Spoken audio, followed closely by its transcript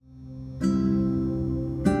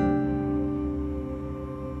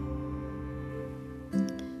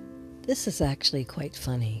This is actually quite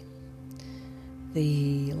funny.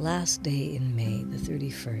 The last day in May, the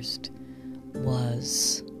 31st,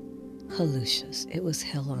 was hellacious. It was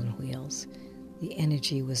hell on wheels. The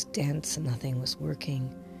energy was dense and nothing was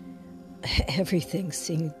working. Everything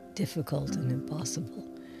seemed difficult and impossible.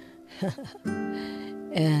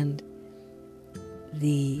 And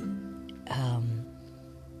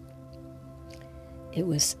it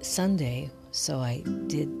was Sunday, so I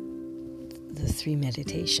did the 3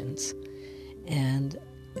 meditations, and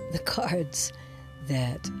the cards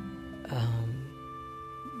that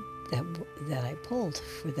I pulled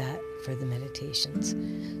for the meditations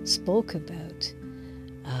spoke about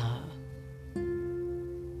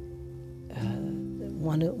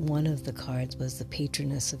one of the cards was the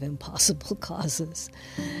patroness of impossible causes,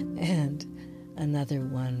 and another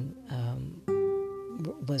one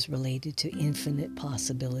was related to infinite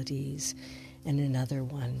possibilities, and another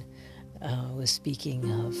one was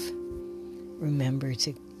speaking of remember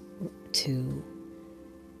to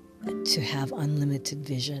have unlimited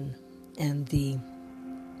vision. And the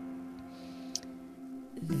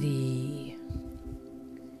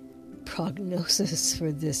prognosis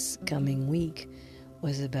for this coming week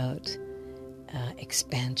was about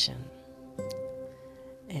expansion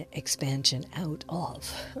out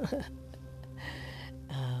of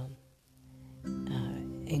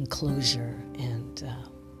enclosure, and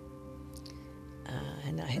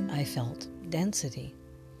I felt density.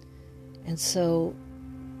 And so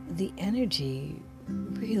the energy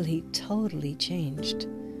really totally changed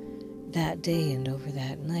that day and over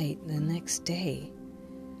that night. The next day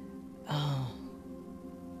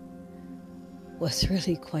was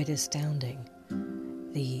really quite astounding.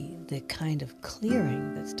 The kind of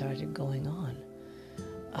clearing that started going on.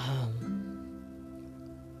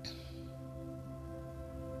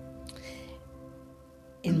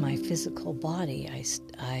 In my physical body,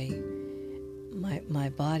 my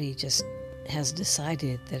body just has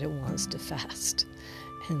decided that it wants to fast,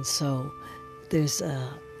 and so there's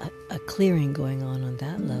a clearing going on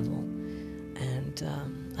that level, and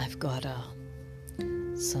I've got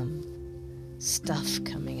some stuff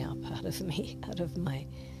coming up out of me, out of my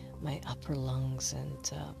upper lungs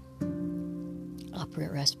and upper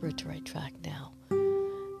respiratory tract now.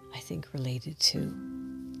 I think related to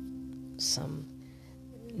some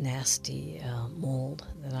nasty mold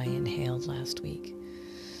that I inhaled last week.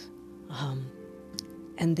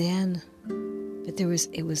 And then, but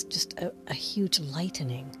it was just a huge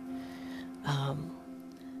lightening.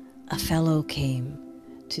 A fellow came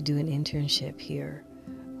to do an internship here,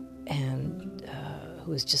 and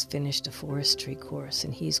who has just finished a forestry course,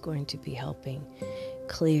 and he's going to be helping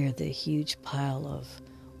clear the huge pile of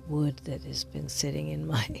wood that has been sitting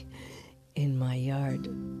in my yard,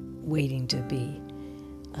 waiting to be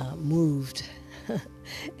moved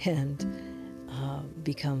and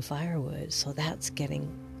become firewood. So that's getting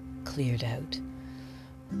cleared out.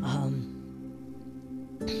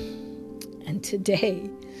 And today,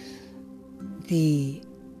 the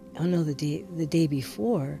day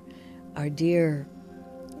before, our dear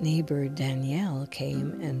neighbor Danielle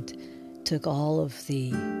came and took all of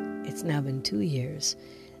it's now been 2 years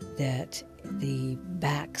that the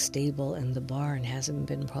back stable and the barn hasn't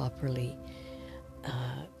been properly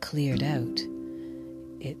cleared out.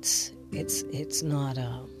 It's not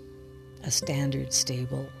a standard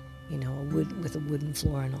stable, with a wooden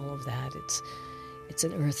floor and all of that. It's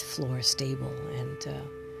an earth floor stable, and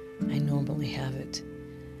I normally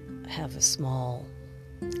have a small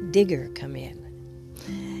digger come in,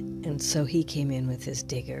 and so he came in with his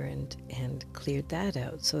digger and cleared that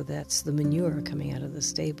out. So that's the manure coming out of the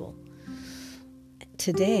stable.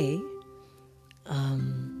 Today,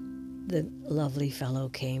 the lovely fellow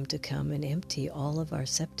came to come and empty all of our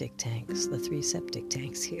septic tanks, the 3 septic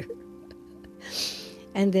tanks here.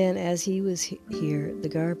 And then as he was here, the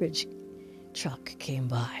garbage truck came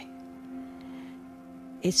by.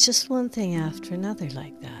 It's just one thing after another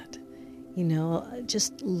like that.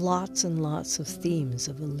 Just lots and lots of themes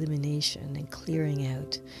of elimination and clearing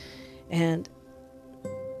out. And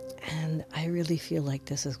I really feel like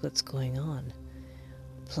this is what's going on.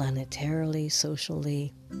 Planetarily,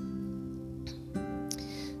 socially,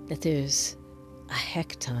 that there's a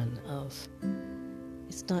heck-ton of,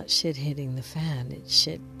 it's not shit hitting the fan, it's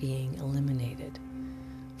shit being eliminated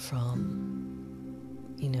from,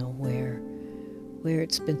 where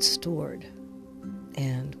it's been stored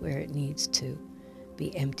and where it needs to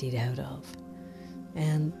be emptied out of.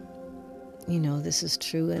 And, this is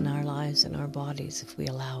true in our lives and our bodies if we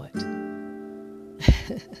allow it.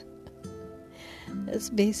 That's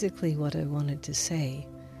basically what I wanted to say.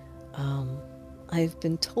 I've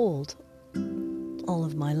been told all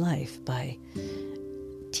of my life by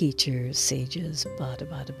teachers, sages,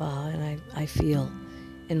 and I feel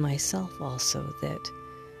in myself also that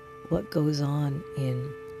what goes on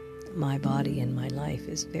in my body and my life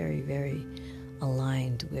is very, very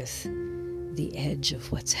aligned with the edge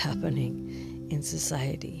of what's happening in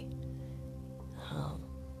society.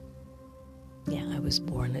 I was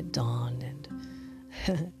born at dawn, and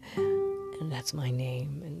and that's my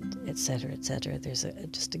name, and et cetera, et cetera. There's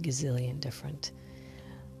just a gazillion different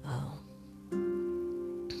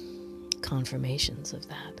confirmations of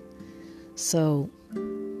that. So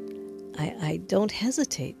I don't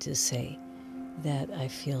hesitate to say that I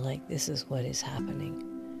feel like this is what is happening,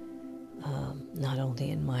 not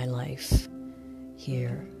only in my life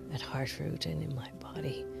here at Heartroot and in my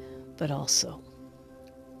body, but also,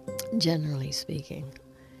 generally speaking,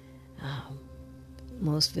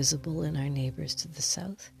 most visible in our neighbors to the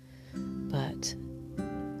south, but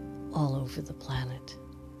all over the planet.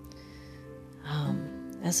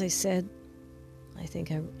 As I said, I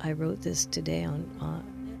think I wrote this today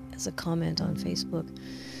as a comment on Facebook.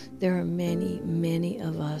 There are many, many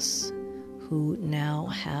of us who now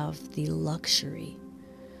have the luxury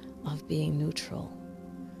of being neutral.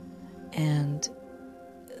 And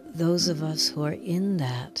those of us who are in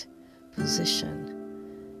that position,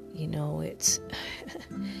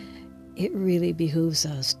 it really behooves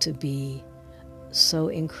us to be so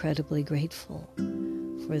incredibly grateful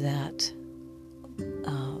for that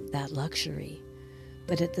luxury,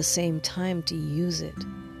 but at the same time to use it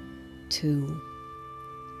to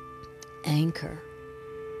anchor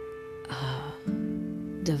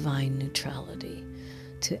divine neutrality,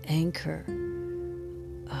 to anchor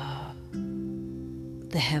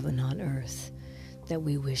the heaven on earth that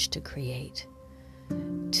we wish to create,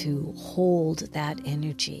 to hold that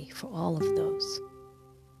energy for all of those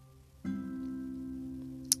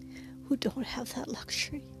who don't have that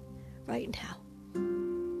luxury right now,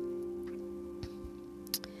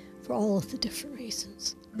 for all of the different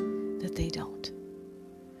reasons that they don't.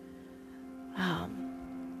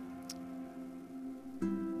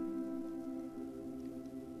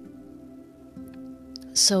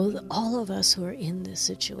 So all of us who are in this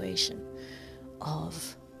situation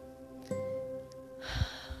of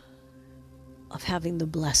having the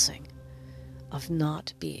blessing of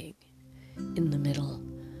not being in the middle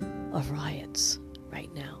of riots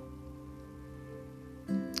right now,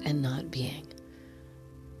 and not being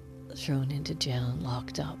thrown into jail and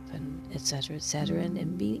locked up, and et cetera,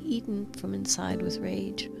 and being eaten from inside with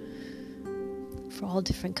rage for all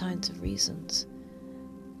different kinds of reasons.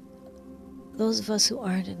 Those of us who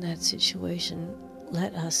aren't in that situation,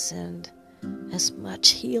 let us send as much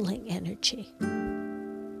healing energy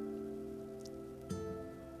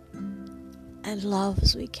and love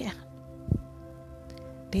as we can,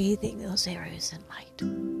 bathing those areas in light.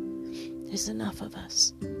 There's enough of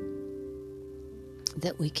us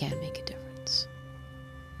that we can make a difference.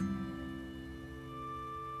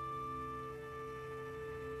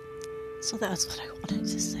 So that's what I wanted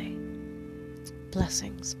to say.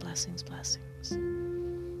 Blessings, blessings, blessings.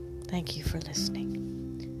 Thank you for listening.